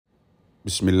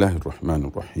Bismillah ar-Rahman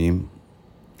ar-Rahim.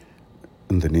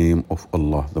 In the name of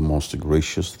Allah, the most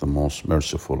gracious, the most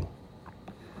merciful.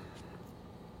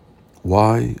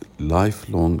 Why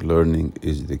lifelong learning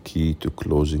is the key to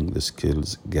closing the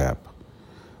skills gap,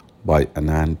 by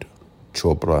Anand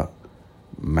Chopra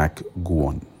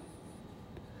McGowan.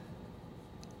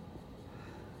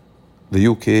 The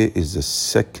UK is the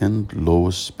second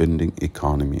lowest spending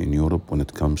economy in Europe when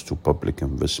it comes to public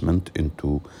investment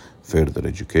into further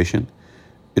education.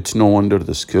 It's no wonder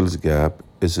the skills gap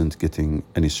isn't getting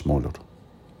any smaller.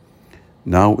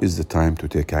 Now is the time to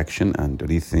take action and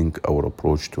rethink our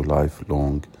approach to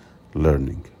lifelong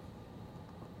learning.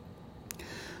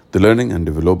 The learning and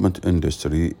development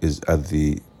industry is at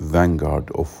the vanguard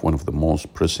of one of the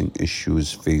most pressing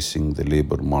issues facing the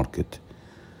labor market: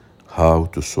 how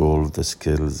to solve the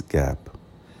skills gap.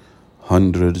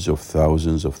 Hundreds of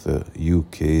thousands of the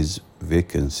UK's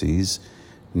vacancies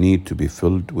need to be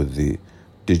filled with the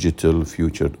digital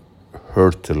future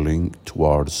hurtling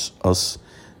towards us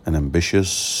and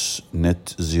ambitious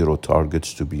net zero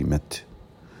targets to be met.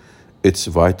 It's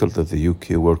vital that the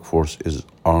UK workforce is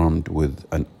armed with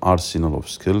an arsenal of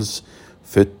skills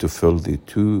fit to fill the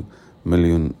 2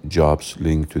 million jobs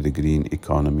linked to the green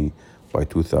economy by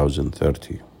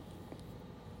 2030.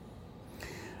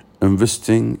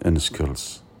 Investing in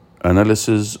skills.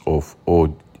 Analysis of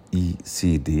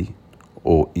OECD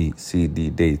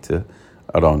data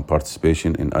around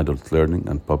participation in adult learning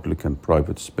and public and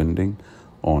private spending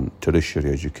on tertiary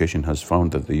education has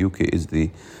found that the UK is the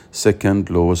second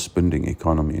lowest spending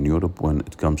economy in Europe when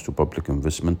it comes to public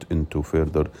investment into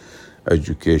further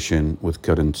education, with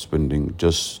current spending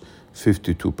just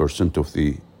 52% of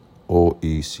the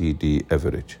OECD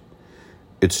average.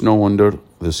 It's no wonder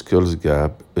the skills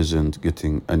gap isn't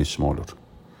getting any smaller.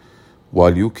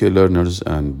 While UK learners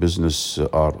and business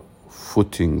are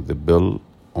footing the bill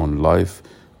on life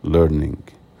learning,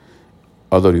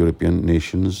 other European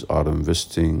nations are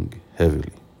investing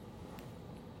heavily.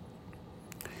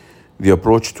 The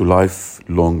approach to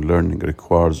lifelong learning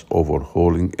requires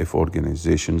overhauling if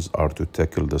organizations are to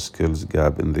tackle the skills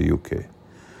gap in the UK.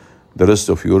 The rest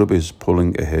of Europe is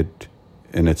pulling ahead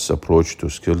in its approach to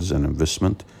skills and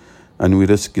investment, and we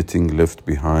risk getting left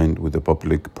behind with the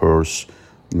public purse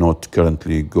not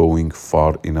currently going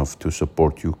far enough to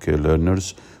support UK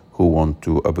learners who want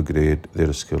to upgrade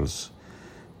their skills.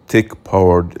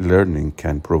 Tech-powered learning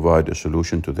can provide a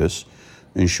solution to this,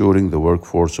 ensuring the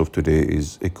workforce of today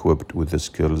is equipped with the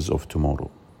skills of tomorrow.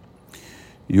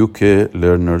 UK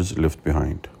learners left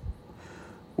behind.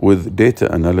 With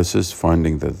data analysis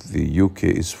finding that the UK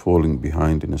is falling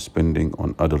behind in spending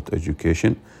on adult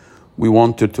education, we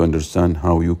wanted to understand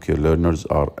how UK learners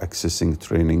are accessing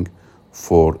training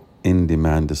for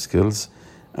in-demand skills,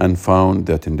 and found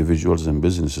that individuals and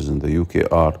businesses in the UK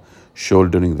are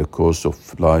shouldering the cost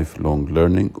of lifelong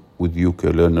learning, with UK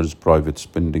learners' private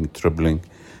spending tripling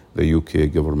the UK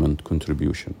government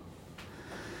contribution.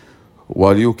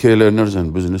 While UK learners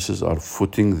and businesses are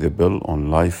footing the bill on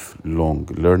lifelong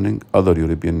learning, other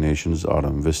European nations are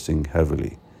investing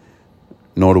heavily.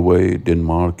 Norway,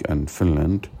 Denmark, and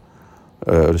Finland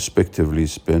respectively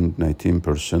spend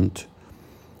 191%.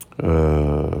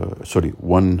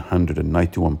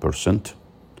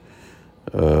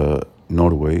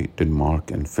 Norway,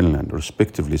 Denmark, and Finland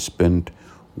respectively spend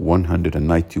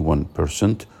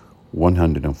 191%,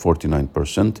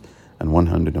 149%, and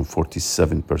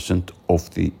 147% of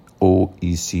the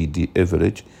OECD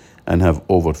average, and have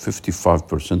over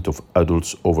 55% of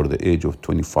adults over the age of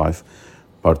 25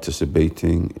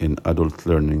 participating in adult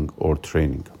learning or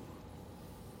training.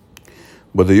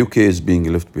 But the UK is being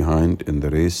left behind in the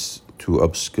race to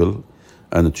upskill,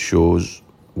 and it shows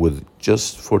with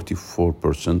just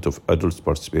 44% of adults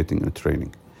participating in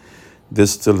training.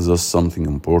 This tells us something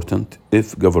important.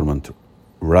 If government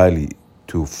rally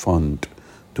to fund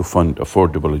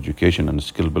affordable education and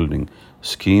skill building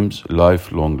schemes,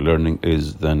 lifelong learning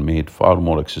is then made far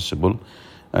more accessible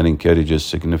and encourages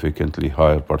significantly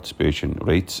higher participation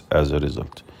rates as a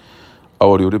result.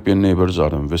 Our European neighbours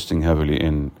are investing heavily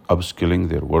in upskilling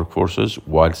their workforces,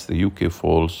 whilst the UK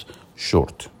falls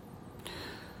short.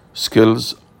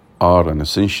 Skills are an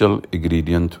essential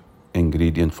ingredient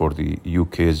for the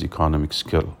UK's economic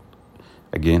skill.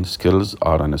 Again, skills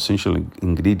are an essential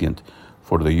ingredient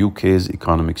for the UK's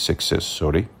economic success.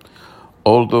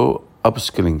 Although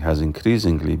upskilling has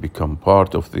increasingly become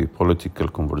part of the political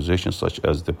conversation, such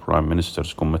as the Prime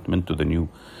Minister's commitment to the new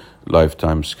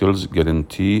lifetime skills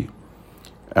guarantee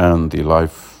and the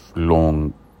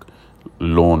lifelong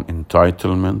loan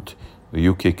entitlement, the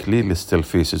UK clearly still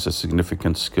faces a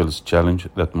significant skills challenge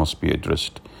that must be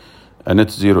addressed. A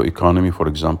net zero economy, for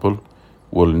example,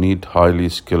 will need highly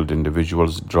skilled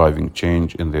individuals driving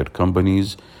change in their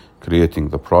companies, creating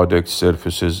the products,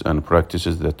 services, and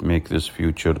practices that make this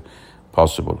future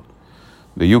possible.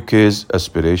 The UK's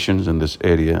aspirations in this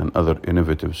area and other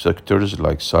innovative sectors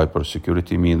like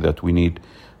cybersecurity mean that we need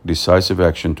decisive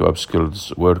action to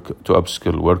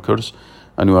upskill workers,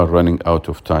 and we are running out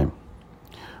of time.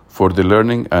 For the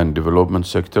learning and development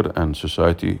sector and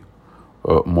society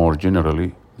more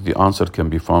generally, the answer can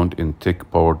be found in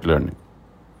tech-powered learning.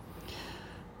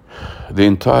 The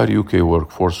entire UK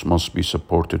workforce must be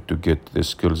supported to get the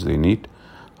skills they need.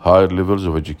 Higher levels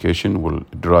of education will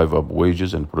drive up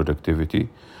wages and productivity,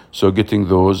 so getting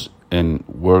those in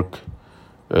work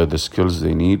the skills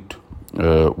they need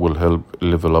will help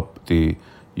level up the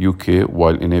UK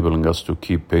while enabling us to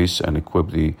keep pace and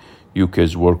equip the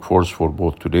UK's workforce for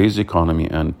both today's economy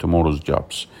and tomorrow's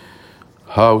jobs.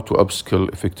 How to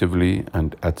upskill effectively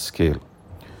and at scale.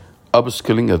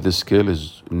 Upskilling at this scale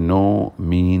is no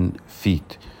mean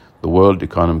feat. The World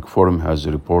Economic Forum has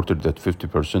reported that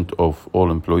 50% of all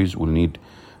employees will need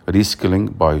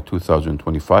reskilling by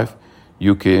 2025.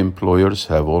 UK employers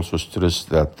have also stressed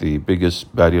that the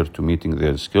biggest barrier to meeting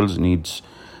their skills needs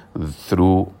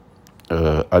through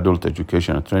adult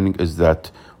education and training is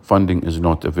that funding is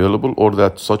not available or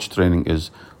that such training is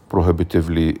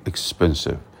prohibitively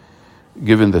expensive.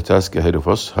 Given the task ahead of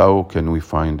us, how can we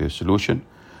find a solution?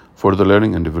 For the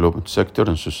learning and development sector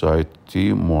and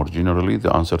society more generally,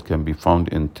 the answer can be found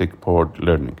in tech-powered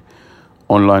learning.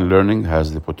 Online learning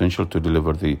has the potential to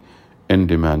deliver the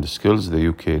in-demand skills the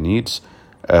UK needs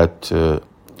at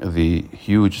the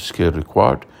huge scale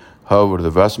required. However,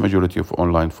 the vast majority of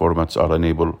online formats are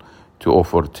unable to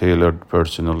offer tailored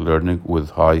personal learning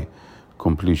with high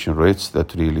completion rates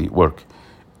that really work.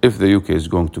 If the UK is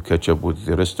going to catch up with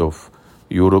the rest of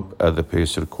Europe at the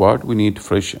pace required, we need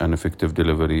fresh and effective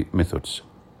delivery methods.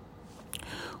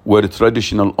 Where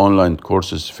traditional online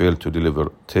courses fail to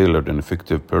deliver tailored and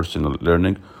effective personal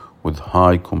learning with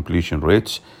high completion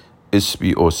rates,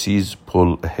 SPOCs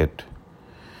pull ahead.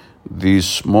 The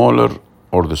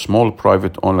small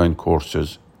private online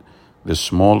courses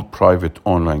SPOC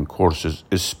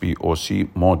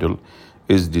model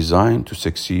is designed to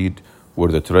succeed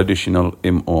where the traditional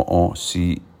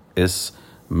MOOCs,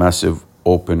 massive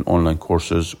open online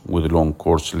courses with long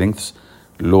course lengths,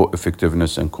 low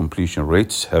effectiveness and completion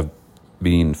rates have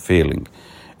been failing.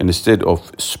 Instead, the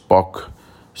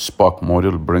SPOC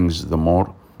model brings the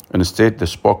more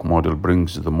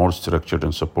structured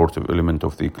and supportive element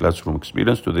of the classroom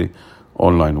experience to the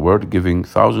online world, giving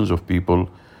thousands of people,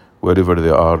 wherever they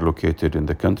are located in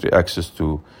the country, access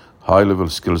to high-level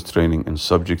skills training in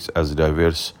subjects as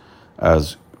diverse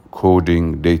as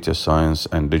coding, data science,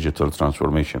 and digital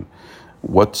transformation.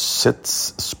 What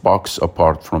sets SPOCs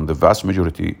apart from the vast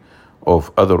majority of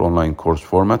other online course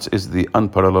formats is the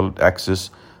unparalleled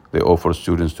access they offer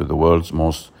students to the world's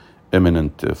most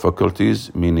eminent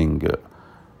faculties, meaning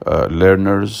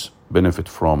learners benefit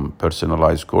from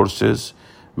personalized courses,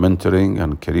 mentoring,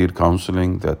 and career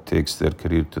counseling that takes their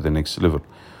career to the next level.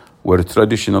 Where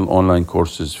traditional online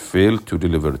courses fail to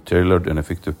deliver tailored and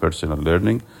effective personal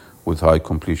learning with high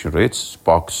completion rates,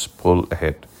 SPOCs pull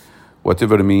ahead.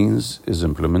 Whatever means is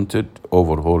implemented,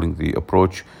 overhauling the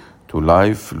approach to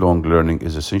lifelong learning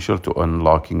is essential to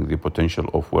unlocking the potential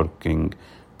of working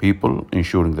people,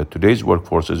 ensuring that today's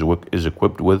workforce is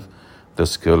equipped with the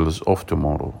skills of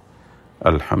tomorrow.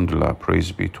 Alhamdulillah,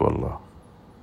 praise be to Allah.